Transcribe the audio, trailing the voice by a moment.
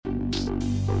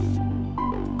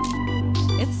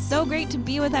It's so great to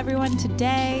be with everyone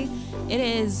today. It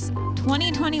is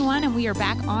 2021 and we are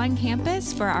back on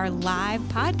campus for our live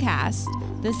podcast.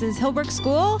 This is Hillbrook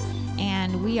School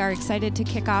and we are excited to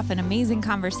kick off an amazing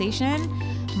conversation.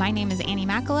 My name is Annie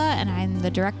Makala and I'm the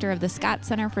director of the Scott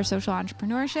Center for Social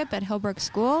Entrepreneurship at Hillbrook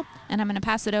School. And I'm going to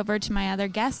pass it over to my other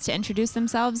guests to introduce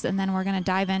themselves and then we're going to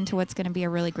dive into what's going to be a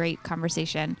really great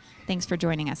conversation. Thanks for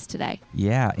joining us today.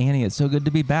 Yeah, Annie, it's so good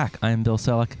to be back. I'm Bill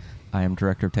Selleck. I am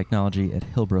Director of Technology at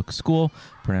Hillbrook School.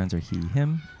 Pronouns are he,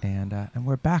 him, and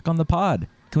we're back on the pod.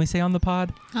 Can we say on the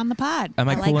pod? On the pod. Am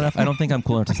I cool enough? I don't think I'm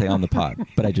cool enough to say on the pod,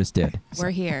 but I just did. We're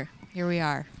here. Here we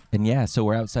are. And yeah, so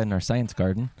we're outside in our science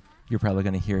garden. You're probably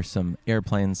going to hear some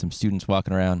airplanes, some students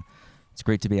walking around. It's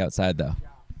great to be outside, though.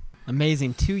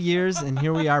 Amazing. 2 years, and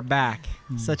here we are back.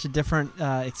 Such a different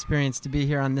experience to be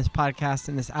here on this podcast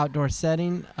in this outdoor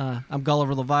setting. I'm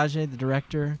Gulliver Lavage, the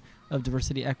Director of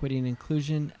Diversity, Equity, and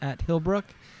Inclusion at Hillbrook.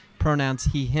 Pronouns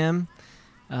he, him.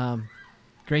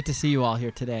 Great to see you all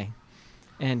here today.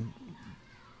 And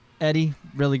Eddie,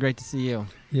 really great to see you.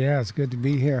 Yeah, it's good to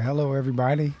be here. Hello,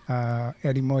 everybody.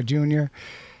 Eddie Moore Jr.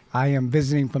 I am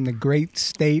visiting from the great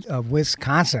state of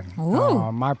Wisconsin.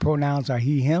 My pronouns are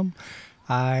he, him.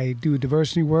 I do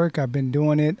diversity work. I've been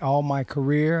doing it all my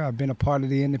career. I've been a part of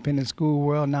the independent school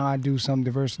world. Now I do some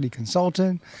diversity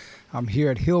consulting. I'm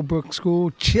here at Hillbrook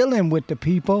School, chilling with the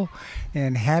people,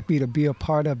 and happy to be a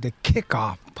part of the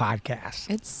Kickoff podcast.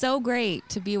 It's so great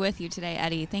to be with you today,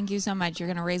 Eddie. Thank you so much. You're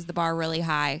going to raise the bar really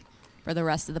high for the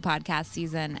rest of the podcast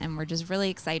season, and we're just really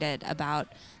excited about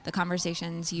the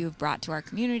conversations you've brought to our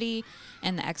community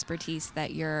and the expertise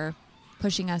that you're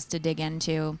pushing us to dig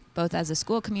into, both as a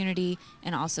school community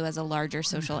and also as a larger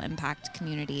social impact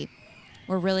community.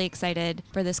 We're really excited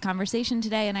for this conversation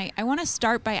today, and I want to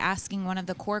start by asking one of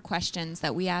the core questions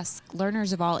that we ask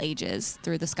learners of all ages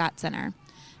through the Scott Center.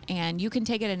 And you can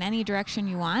take it in any direction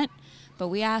you want, but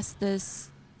we ask this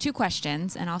 2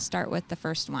 questions, and I'll start with the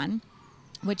first one,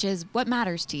 which is, what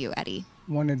matters to you, Eddie?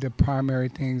 One of the primary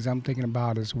things I'm thinking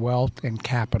about is wealth and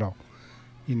capital.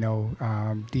 You know,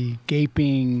 the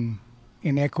gaping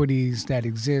inequities that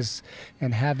exist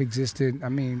and have existed,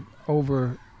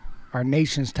 over our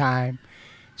nation's time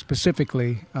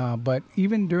specifically, but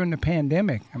even during the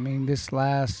pandemic, this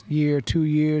last year, 2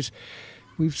 years,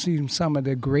 we've seen some of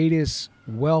the greatest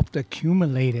wealth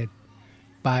accumulated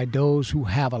by those who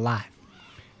have a lot.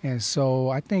 And so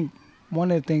I think one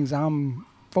of the things I'm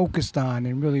focused on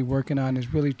and really working on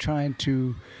is really trying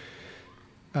to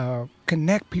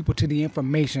connect people to the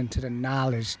information, to the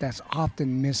knowledge that's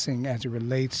often missing as it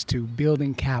relates to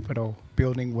building capital,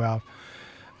 building wealth,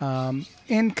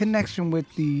 in connection with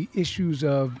the issues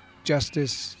of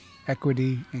justice,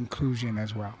 equity, inclusion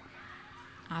as well.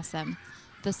 Awesome.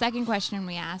 The second question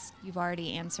we asked, you've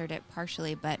already answered it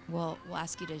partially, but we'll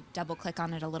ask you to double click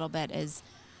on it a little bit, is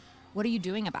what are you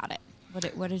doing about it?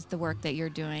 What is the work that you're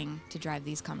doing to drive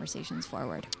these conversations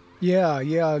forward? Yeah.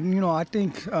 I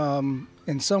think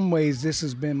in some ways this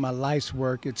has been my life's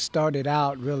work. It started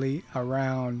out really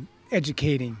around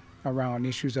educating around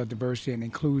issues of diversity and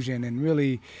inclusion and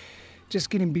really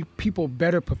just getting people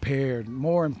better prepared,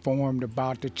 more informed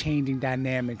about the changing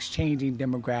dynamics, changing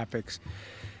demographics.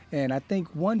 And I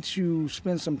think once you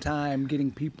spend some time getting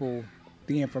people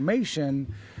the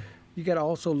information, you got to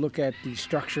also look at the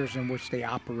structures in which they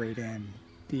operate in.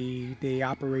 They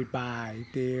operate by,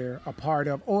 they're a part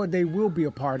of, or they will be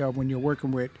a part of when you're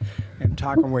working with and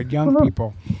talking with young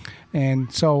people. And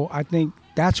so I think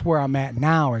that's where I'm at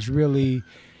now, is really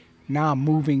now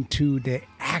moving to the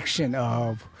action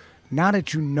of, now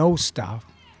that you know stuff,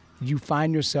 you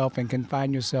find yourself and can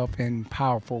find yourself in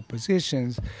powerful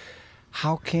positions,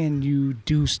 how can you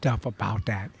do stuff about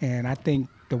that? And I think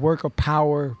the work of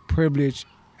power, privilege,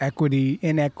 equity,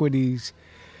 inequities,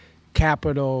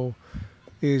 capital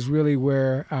is really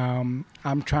where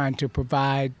I'm trying to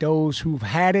provide those who've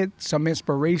had it some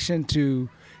inspiration to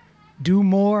do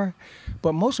more,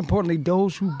 but most importantly,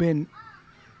 those who've been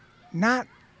not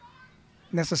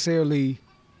necessarily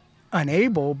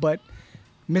unable, but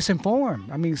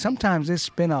misinformed. Sometimes it's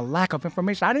been a lack of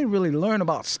information. I didn't really learn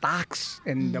about stocks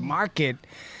and the market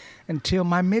until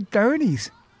my mid-30s.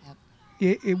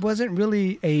 Yep. It wasn't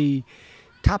really a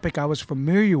topic I was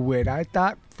familiar with. I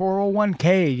thought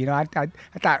 401k,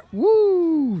 I thought,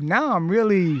 woo, now I'm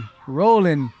really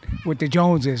rolling with the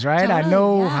Joneses, right? Totally, I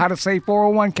know how to say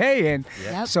 401k.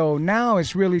 And so now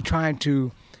it's really trying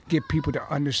to get people to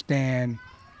understand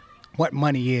what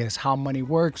money is, how money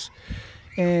works,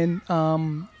 and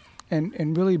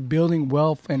really building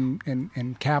wealth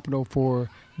and capital for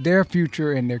their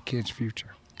future and their kids'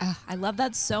 future. I love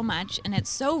that so much. And it's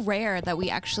so rare that we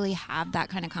actually have that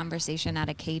kind of conversation at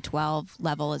a K-12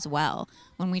 level as well.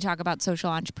 When we talk about social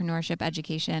entrepreneurship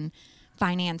education,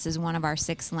 finance is one of our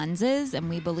 6 lenses, and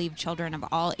we believe children of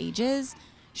all ages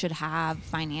should have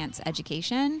finance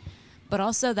education, but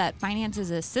also that finance is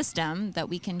a system that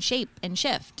we can shape and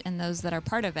shift, and those that are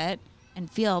part of it and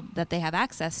feel that they have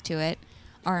access to it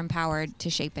are empowered to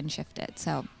shape and shift it.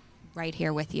 So right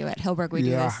here with you at Hillbrook, we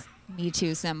do this Me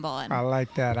Too symbol. And I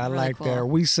like that. I really like cool. that.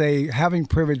 We say having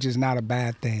privilege is not a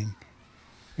bad thing,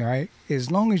 right?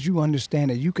 As long as you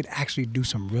understand that you could actually do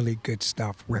some really good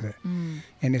stuff with it.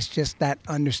 And it's just that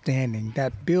understanding,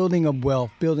 that building of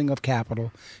wealth, building of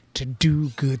capital to do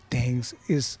good things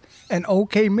is an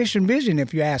okay mission vision,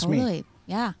 if you ask me. Totally.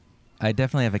 Yeah. I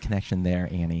definitely have a connection there,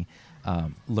 Annie.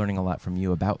 Learning a lot from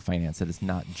you about finance, that it's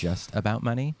not just about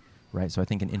money, right? So I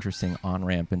think an interesting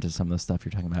on-ramp into some of the stuff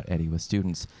you're talking about, Eddie, with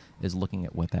students is looking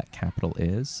at what that capital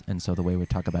is. And so the way we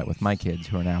talk about it with my kids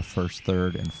who are now 1st,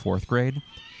 3rd, and 4th grade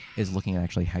is looking at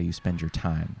actually how you spend your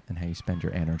time and how you spend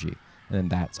your energy. And then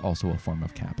that's also a form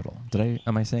of capital.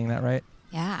 Am I saying that right?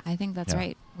 Yeah, I think that's Yeah.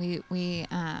 right. We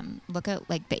look at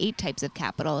like the 8 types of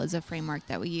capital as a framework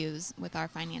that we use with our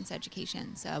finance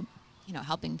education. So,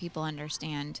 helping people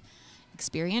understand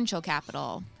experiential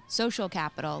capital, social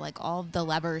capital, like all of the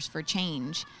levers for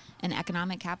change. And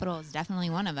economic capital is definitely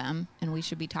one of them. And we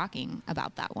should be talking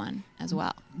about that one as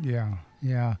well. Yeah,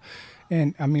 yeah.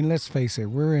 And I mean, let's face it,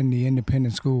 we're in the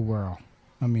independent school world.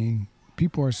 I mean,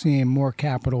 people are seeing more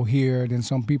capital here than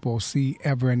some people see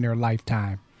ever in their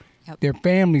lifetime. Yep. Their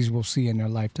families will see in their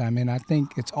lifetime. And I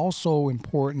think it's also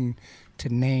important to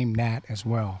name that as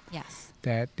well, Yes.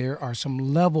 that there are some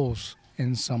levels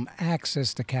and some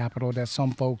access to capital that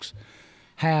some folks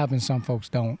have and some folks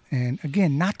don't. And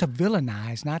again, not to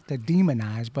villainize, not to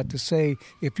demonize, but to say,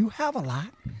 if you have a lot,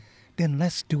 then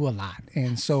let's do a lot.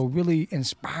 And so really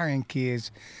inspiring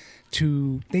kids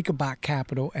to think about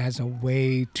capital as a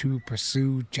way to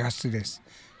pursue justice,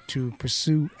 to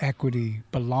pursue equity,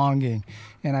 belonging.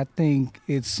 And I think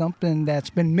it's something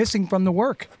that's been missing from the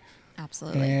work.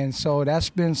 Absolutely. And so that's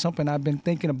been something I've been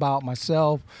thinking about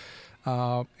myself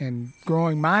and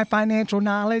growing my financial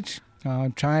knowledge,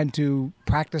 trying to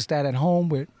practice that at home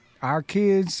with our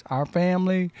kids, our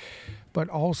family, but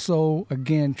also,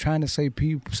 again, trying to say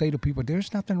to people,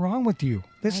 there's nothing wrong with you.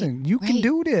 Listen, you can right.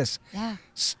 do this. Yeah,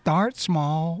 Start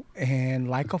small and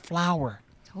like a flower,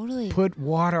 totally. put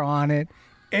water on it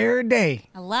every day.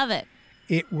 I love it.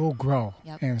 It will grow.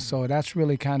 Yep. And so that's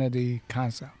really kind of the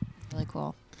concept. Really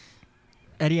cool.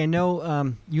 Eddie, I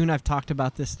know you and I have talked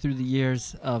about this through the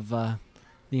years of the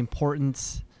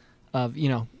importance of,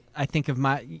 I think of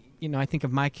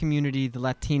my community, the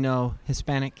Latino,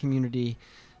 Hispanic community.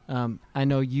 I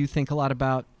know you think a lot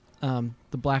about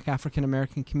the Black African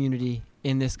American community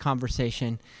in this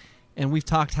conversation, and we've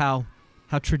talked how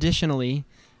traditionally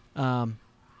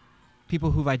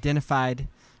people who've identified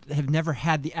have never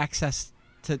had the access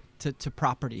to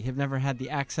property, have never had the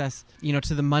access,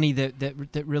 to the money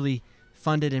that really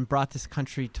funded and brought this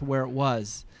country to where it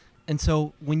was. And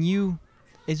so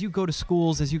as you go to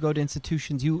schools, as you go to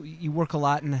institutions, you work a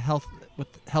lot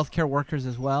with healthcare workers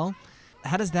as well.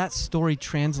 How does that story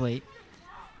translate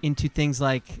into things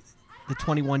like the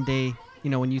 21-day,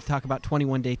 when you talk about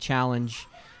 21-day challenge,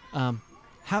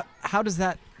 how does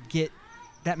that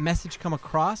message come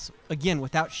across, again,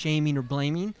 without shaming or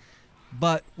blaming,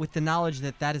 but with the knowledge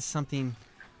that is something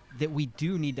that we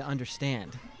do need to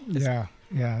understand?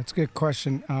 Yeah, it's a good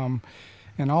question.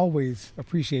 And always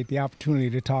appreciate the opportunity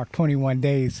to talk 21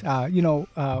 days.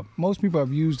 Most people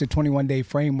have used the 21-day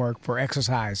framework for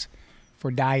exercise,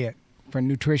 for diet, for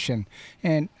nutrition.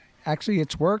 And actually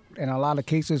it's worked in a lot of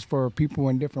cases for people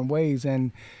in different ways.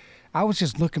 And I was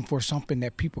just looking for something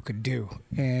that people could do.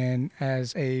 And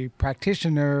as a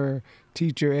practitioner,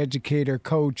 teacher, educator,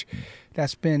 coach,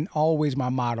 that's been always my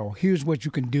motto. Here's what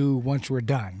you can do once we're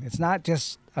done. It's not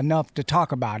just enough to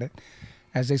talk about it.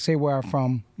 As they say where I'm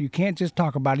from, you can't just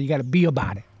talk about it, you got to be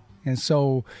about it. And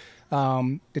so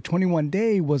the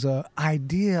 21-day was an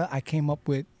idea I came up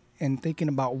with and thinking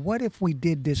about, what if we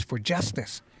did this for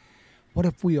justice? What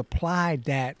if we applied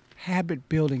that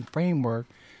habit-building framework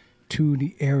to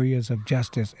the areas of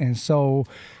justice? And so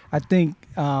I think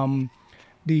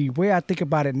the way I think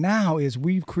about it now is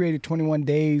we've created 21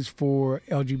 days for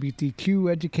LGBTQ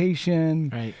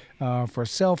education, right, for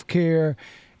self-care,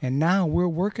 and now we're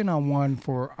working on one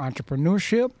for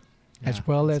entrepreneurship as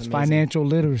well as financial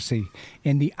literacy.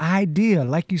 And the idea,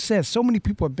 like you said, so many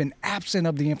people have been absent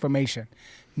of the information.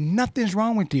 Nothing's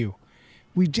wrong with you.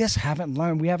 We just haven't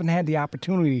learned. We haven't had the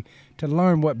opportunity to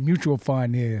learn what mutual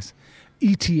fund is,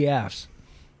 ETFs,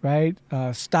 right?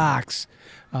 Stocks,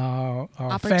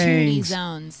 Opportunity FANGs,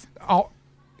 zones. all,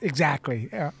 exactly.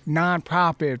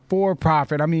 Nonprofit, for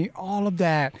profit. I mean, all of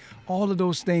that, all of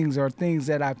those things are things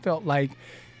that I felt like,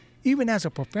 even as a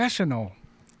professional,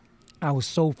 I was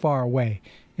so far away.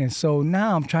 And so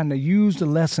now I'm trying to use the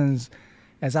lessons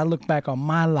as I look back on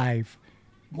my life.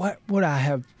 What could I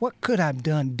have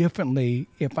done differently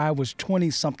if I was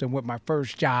 20 something with my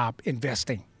first job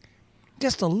investing?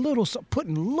 Just a little,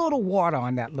 putting a little water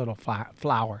on that little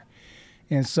flower.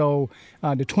 And so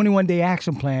the 21-day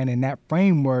action plan and that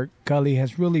framework, Gully,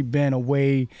 has really been a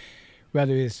way,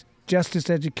 whether it's justice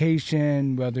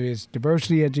education, whether it's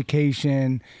diversity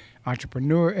education,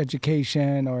 entrepreneur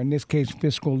education, or in this case,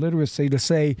 fiscal literacy, to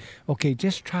say, okay,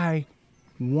 just try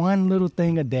one little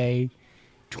thing a day,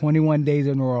 21 days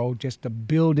in a row, just to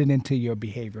build it into your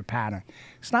behavior pattern.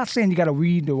 It's not saying you got to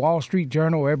read the Wall Street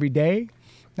Journal every day.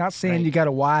 Not saying you got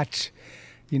to watch,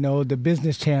 the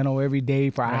Business Channel every day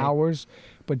for hours,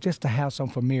 but just to have some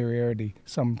familiarity,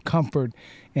 some comfort,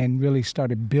 and really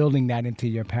started building that into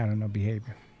your pattern of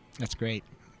behavior. That's great.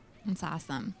 That's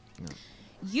awesome. Yeah.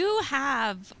 You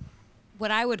have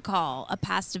what I would call a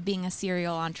past of being a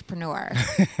serial entrepreneur.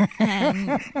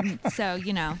 And so,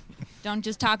 don't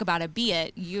just talk about it, be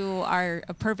it. You are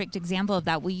a perfect example of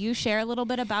that. Will you share a little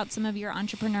bit about some of your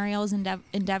entrepreneurial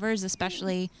endeavors,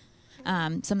 especially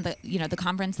some of the, the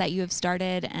conference that you have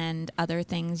started and other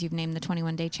things? You've named the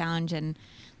 21-day challenge, and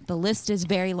the list is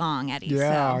very long, Eddie.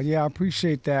 Yeah, I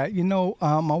appreciate that.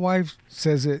 My wife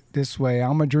says it this way: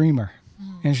 I'm a dreamer,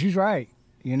 and she's right.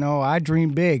 I dream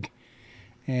big,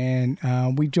 and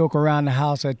we joke around the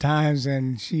house at times,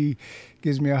 and she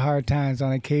gives me a hard time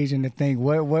on occasion to think,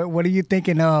 what are you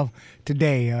thinking of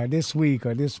today, or this week,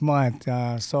 or this month?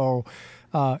 I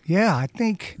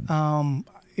think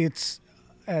it's,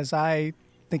 as I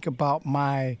think about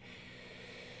my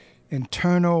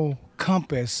internal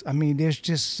compass, I mean, there's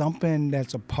just something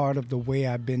that's a part of the way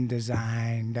I've been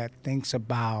designed that thinks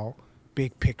about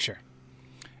big picture.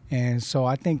 And so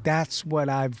I think that's what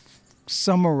I've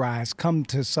come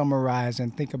to summarize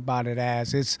and think about it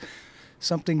as. It's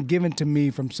something given to me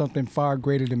from something far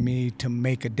greater than me to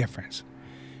make a difference.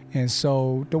 And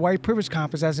so the White Privilege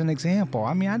Conference as an example.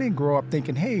 I mean, I didn't grow up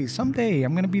thinking, hey, someday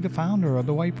I'm going to be the founder of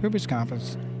the White Privilege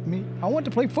Conference. I mean, I want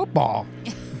to play football,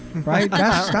 right?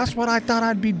 That's what I thought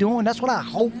I'd be doing. That's what I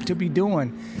hoped to be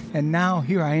doing. And now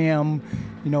here I am,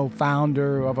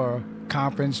 founder of a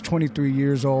conference, 23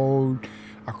 years old,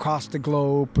 across the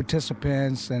globe,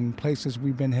 participants and places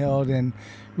we've been held, and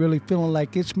really feeling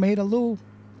like it's made a little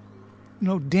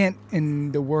dent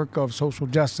in the work of social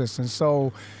justice. And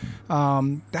so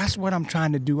that's what I'm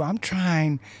trying to do. I'm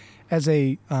trying, as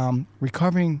a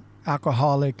recovering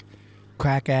alcoholic,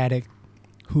 crack addict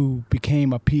who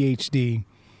became a PhD,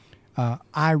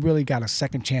 I really got a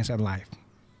second chance at life,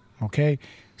 okay?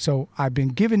 So I've been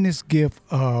given this gift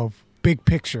of big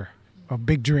picture, of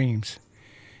big dreams,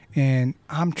 and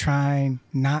I'm trying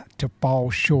not to fall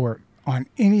short on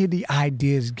any of the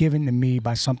ideas given to me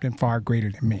by something far greater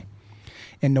than me.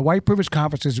 And the White Privilege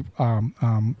Conference is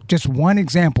just one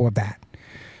example of that.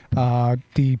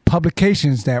 The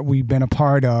publications that we've been a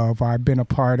part of, I've been a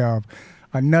part of,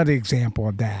 another example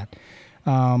of that.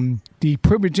 The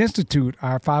Privilege Institute,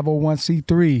 our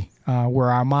 501c3, where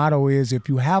our motto is, if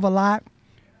you have a lot,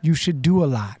 you should do a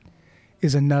lot,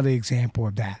 is another example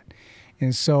of that.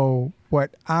 And so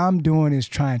what I'm doing is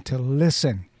trying to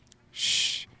listen,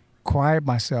 quiet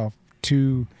myself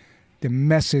to the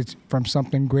message from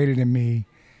something greater than me,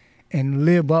 and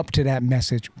live up to that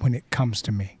message when it comes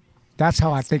to me. That's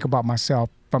how I think about myself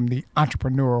from the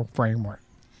entrepreneurial framework.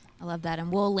 I love that. And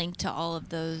we'll link to all of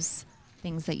those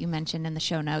things that you mentioned in the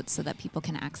show notes so that people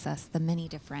can access the many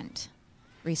different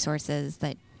resources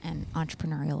and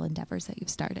entrepreneurial endeavors that you've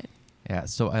started. Yeah,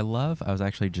 so I was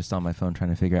actually just on my phone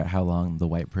trying to figure out how long the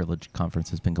White Privilege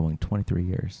Conference has been going. 23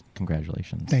 years.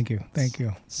 Congratulations. Thank you.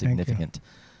 Significant.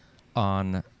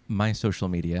 On my social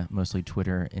media, mostly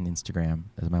Twitter and Instagram,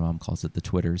 as my mom calls it, the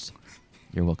Twitters.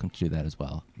 You're welcome to do that as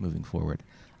well, moving forward.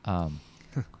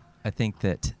 I think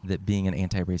that being an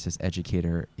anti-racist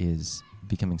educator is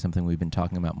becoming something we've been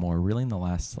talking about more really in the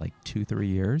last 2-3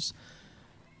 years.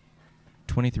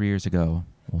 23 years ago,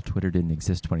 well, Twitter didn't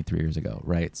exist 23 years ago,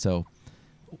 right? So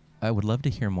I would love to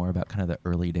hear more about kind of the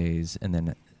early days and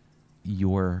then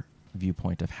your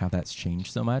viewpoint of how that's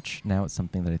changed so much. Now it's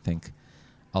something that I think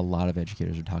a lot of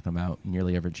educators are talking about.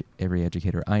 Nearly every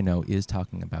educator I know is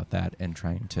talking about that and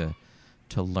trying to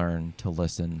learn, to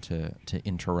listen, to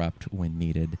interrupt when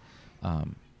needed.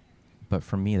 But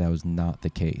for me, that was not the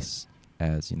case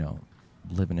as,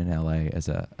 living in LA as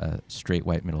a straight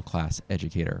white middle class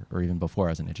educator, or even before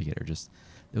I was an educator, just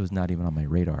it was not even on my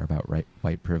radar about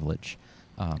white privilege.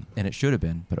 And it should have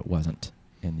been, but it wasn't.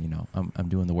 And, I'm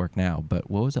doing the work now.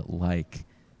 But what was it like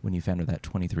when you founded that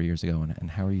 23 years ago,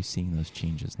 and how are you seeing those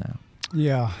changes now?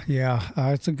 Yeah.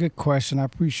 It's a good question. I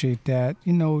appreciate that.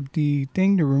 The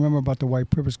thing to remember about the White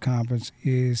Privilege Conference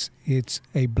is it's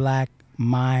a black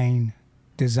mind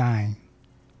design.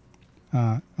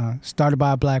 Started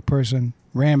by a black person,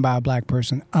 ran by a black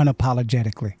person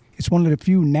unapologetically. It's one of the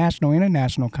few national,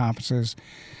 international conferences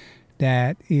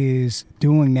that is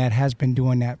doing that, has been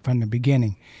doing that from the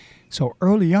beginning. So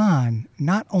early on,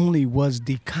 not only was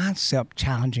the concept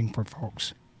challenging for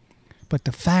folks, but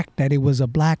the fact that it was a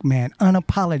black man,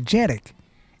 unapologetic,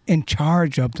 in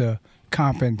charge of the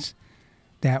conference,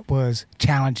 that was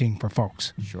challenging for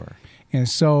folks. Sure. And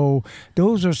so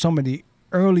those are some of the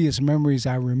earliest memories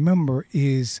I remember,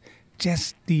 is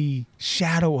just the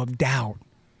shadow of doubt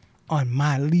on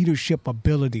my leadership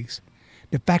abilities,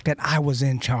 the fact that I was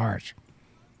in charge,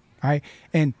 right?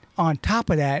 And on top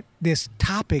of that, this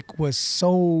topic was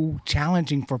so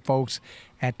challenging for folks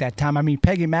at that time. I mean,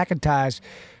 Peggy McIntosh,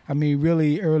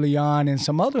 really early on, and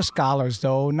some other scholars,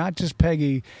 though, not just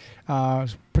Peggy,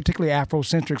 particularly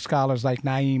Afrocentric scholars like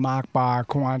Naeem Akbar,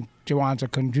 Jawanza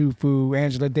Kunjufu,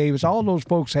 Angela Davis, all those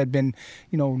folks had been,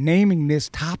 naming this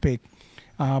topic.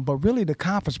 But really the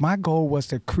conference, my goal was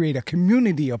to create a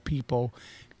community of people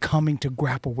coming to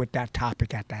grapple with that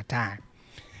topic at that time.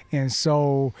 And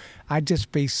so I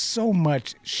just faced so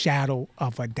much shadow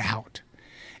of a doubt.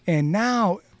 And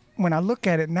now, when I look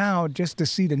at it now, just to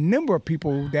see the number of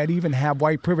people that even have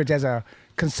white privilege as a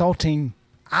consulting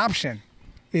option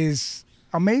is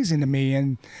amazing to me.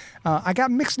 And I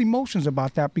got mixed emotions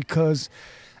about that, because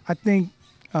I think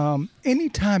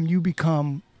anytime you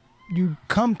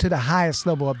come to the highest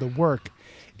level of the work,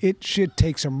 it should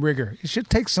take some rigor. It should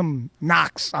take some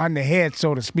knocks on the head,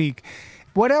 so to speak.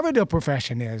 Whatever the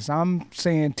profession is, I'm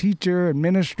saying teacher,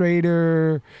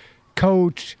 administrator,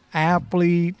 coach,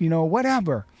 athlete,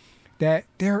 whatever, that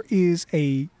there is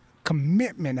a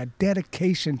commitment, a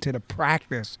dedication to the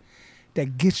practice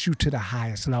that gets you to the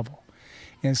highest level.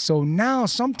 And so now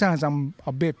sometimes I'm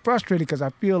a bit frustrated, because I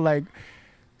feel like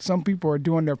some people are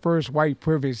doing their first white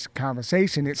privilege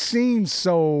conversation. It seems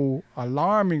so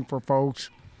alarming for folks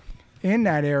in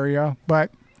that area,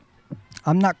 but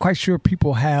I'm not quite sure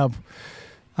people have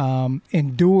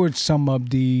endured some of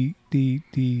the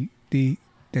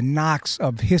knocks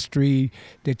of history,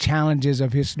 the challenges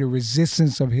of history, the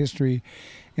resistance of history.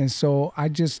 And so I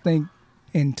just think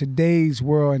in today's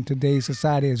world, in today's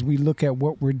society, as we look at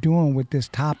what we're doing with this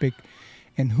topic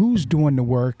and who's doing the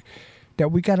work, that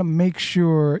we got to make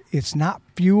sure it's not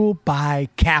fueled by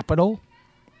capital,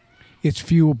 it's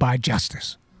fueled by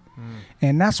justice.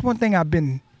 And that's one thing I've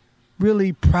been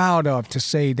really proud of, to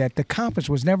say that the conference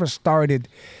was never started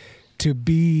to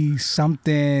be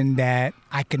something that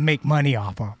I could make money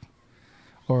off of,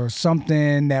 or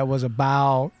something that was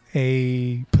about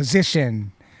a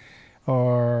position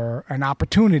or an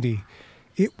opportunity.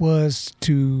 It was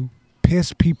to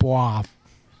piss people off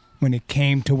when it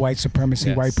came to white supremacy,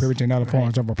 Yes. white privilege, and other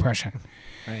forms of oppression.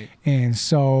 Right. And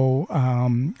so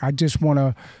I just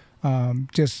want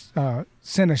to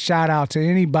send a shout out to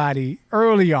anybody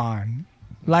early on,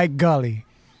 like Gully,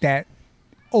 that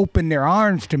opened their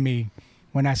arms to me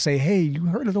when I say, hey, you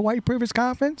heard of the White Privilege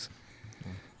Conference?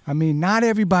 Not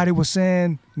everybody was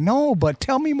saying, no, but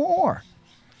tell me more.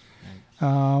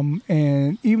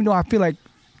 And even though I feel like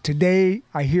today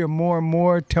I hear more and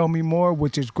more, tell me more,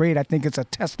 which is great. I think it's a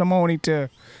testimony to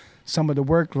some of the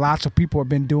work lots of people have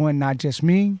been doing, not just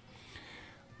me.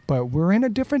 But we're in a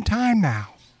different time now.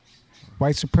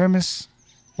 White supremacy,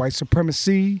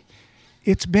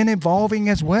 it's been evolving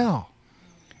as well.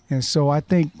 And so I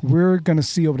think we're going to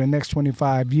see over the next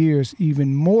 25 years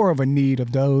even more of a need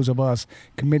of those of us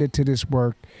committed to this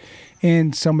work,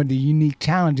 and some of the unique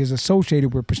challenges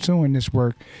associated with pursuing this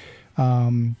work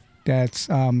that's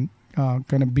going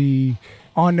to be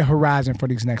on the horizon for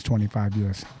these next 25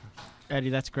 years. Eddie,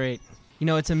 that's great.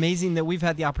 It's amazing that we've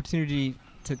had the opportunity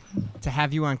to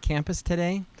have you on campus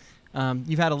today.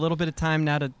 You've had a little bit of time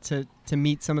now to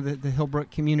meet some of the Hillbrook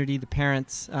community, the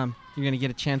parents. You're going to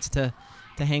get a chance to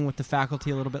hang with the faculty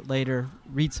a little bit later,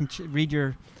 read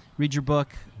your book,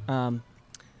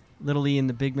 Little E and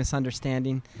the Big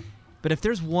Misunderstanding. But if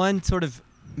there's one sort of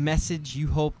message you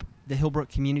hope the Hillbrook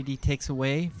community takes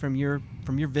away from your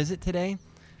visit today,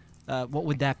 what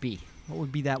would that be? What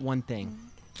would be that one thing?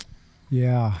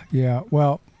 Yeah.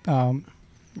 Well,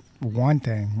 one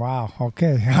thing. Wow.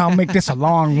 Okay. I'll make this a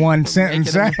long one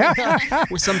sentence.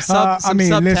 With some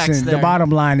subtext listen, there. the bottom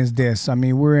line is this.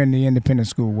 We're in the independent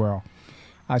school world.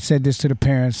 I said this to the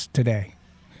parents today.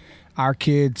 our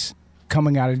kids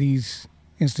coming out of these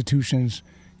institutions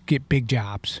get big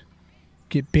jobs,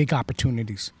 get big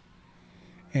opportunities.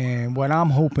 And what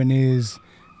I'm hoping is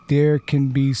there can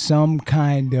be some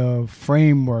kind of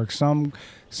framework, some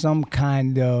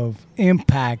kind of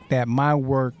impact that my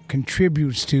work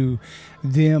contributes to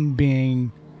them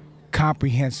being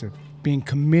comprehensive, being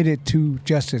committed to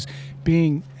justice,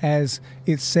 being, as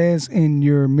it says in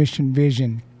your mission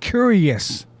vision,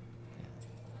 curious,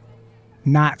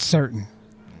 not certain.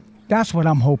 That's what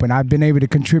I'm hoping. I've been able to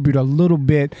contribute a little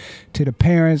bit to the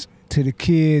parents, to the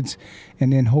kids,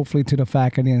 and then hopefully to the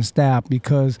faculty and staff,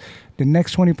 because the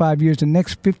next 25 years, the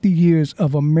next 50 years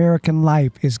of American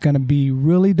life is going to be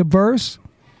really diverse,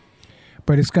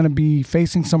 but it's going to be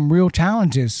facing some real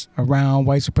challenges around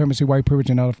white supremacy, white privilege,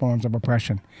 and other forms of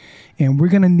oppression. And we're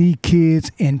going to need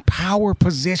kids in power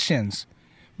positions.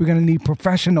 We're going to need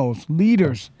professionals,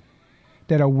 leaders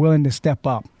that are willing to step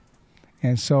up.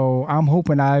 And so I'm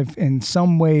hoping I've in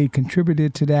some way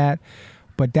contributed to that.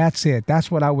 But that's it. That's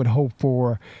what I would hope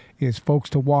for, is folks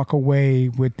to walk away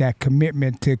with that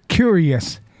commitment to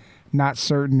curious, not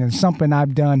certain. And something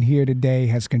I've done here today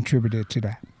has contributed to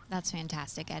that. That's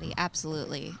fantastic, Eddie.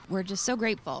 Absolutely. We're just so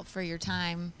grateful for your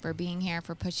time, for being here,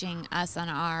 for pushing us on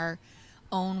our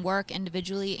own work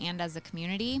individually and as a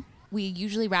community. We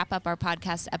usually wrap up our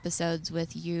podcast episodes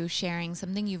with you sharing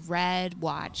something you've read,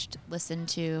 watched, listened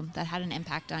to that had an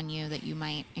impact on you that you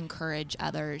might encourage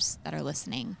others that are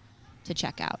listening to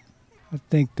check out. I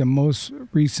think the most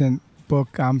recent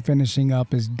book I'm finishing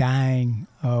up is Dying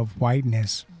of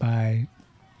Whiteness by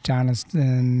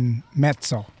Jonathan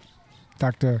Metzl.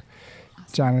 Dr.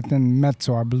 Jonathan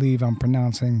Metzl, I believe I'm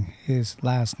pronouncing his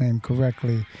last name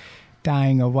correctly.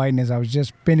 Dying of Whiteness. I was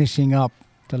just finishing up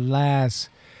the last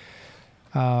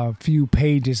few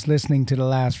pages, listening to the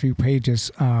last few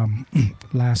pages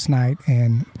last night,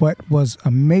 and what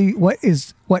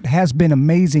has been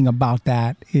amazing about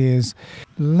that is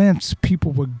lengths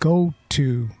people would go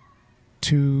to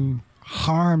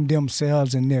harm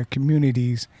themselves and their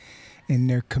communities in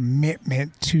their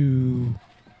commitment to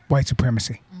white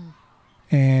supremacy.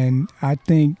 And I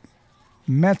think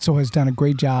Metzl has done a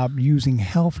great job using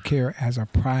healthcare as a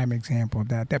prime example of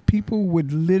that people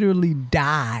would literally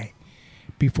die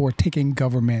before taking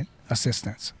government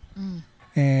assistance.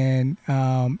 And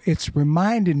it's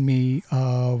reminded me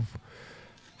of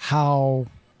how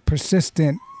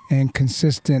persistent and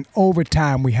consistent over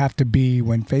time we have to be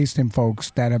when facing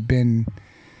folks that have been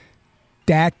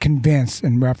that convinced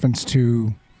in reference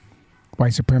to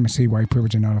white supremacy, white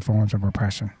privilege, and other forms of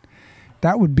oppression.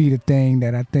 That would be the thing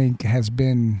that I think has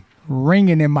been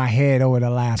ringing in my head over the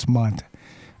last month,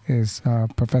 is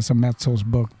Professor Metzl's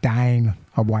book, Dying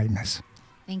of Whiteness.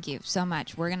 Thank you so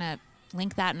much. We're going to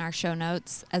link that in our show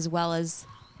notes, as well as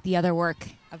the other work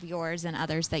of yours and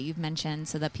others that you've mentioned,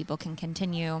 so that people can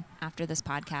continue after this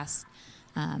podcast.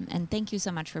 And thank you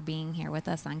so much for being here with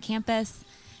us on campus.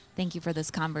 Thank you for this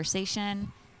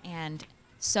conversation, and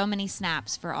so many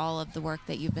snaps for all of the work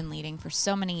that you've been leading for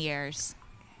so many years.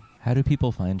 How do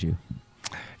people find you?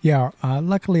 Yeah,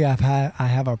 luckily I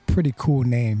have a pretty cool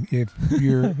name. If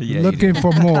you're looking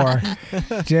for more,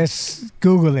 just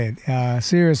Google it.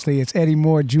 Seriously, it's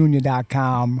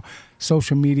EddieMooreJr.com.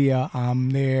 Social media,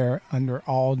 I'm there under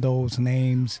all those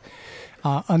names,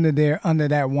 under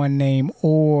that one name,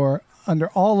 or under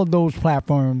all of those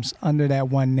platforms under that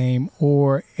one name,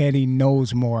 or Eddie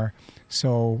Knows More.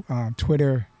 So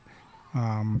Twitter,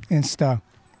 Insta,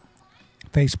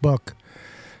 Facebook.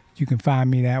 You can find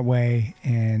me that way,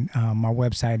 and my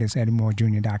website is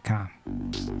EddieMooreJr.com.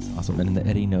 Awesome. And the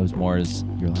Eddie Knows More is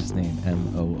your last name,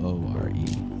 Moore.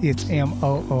 It's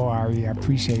Moore. I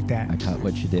appreciate that. I caught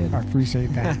what you did. I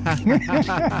appreciate that.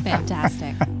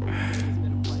 Fantastic.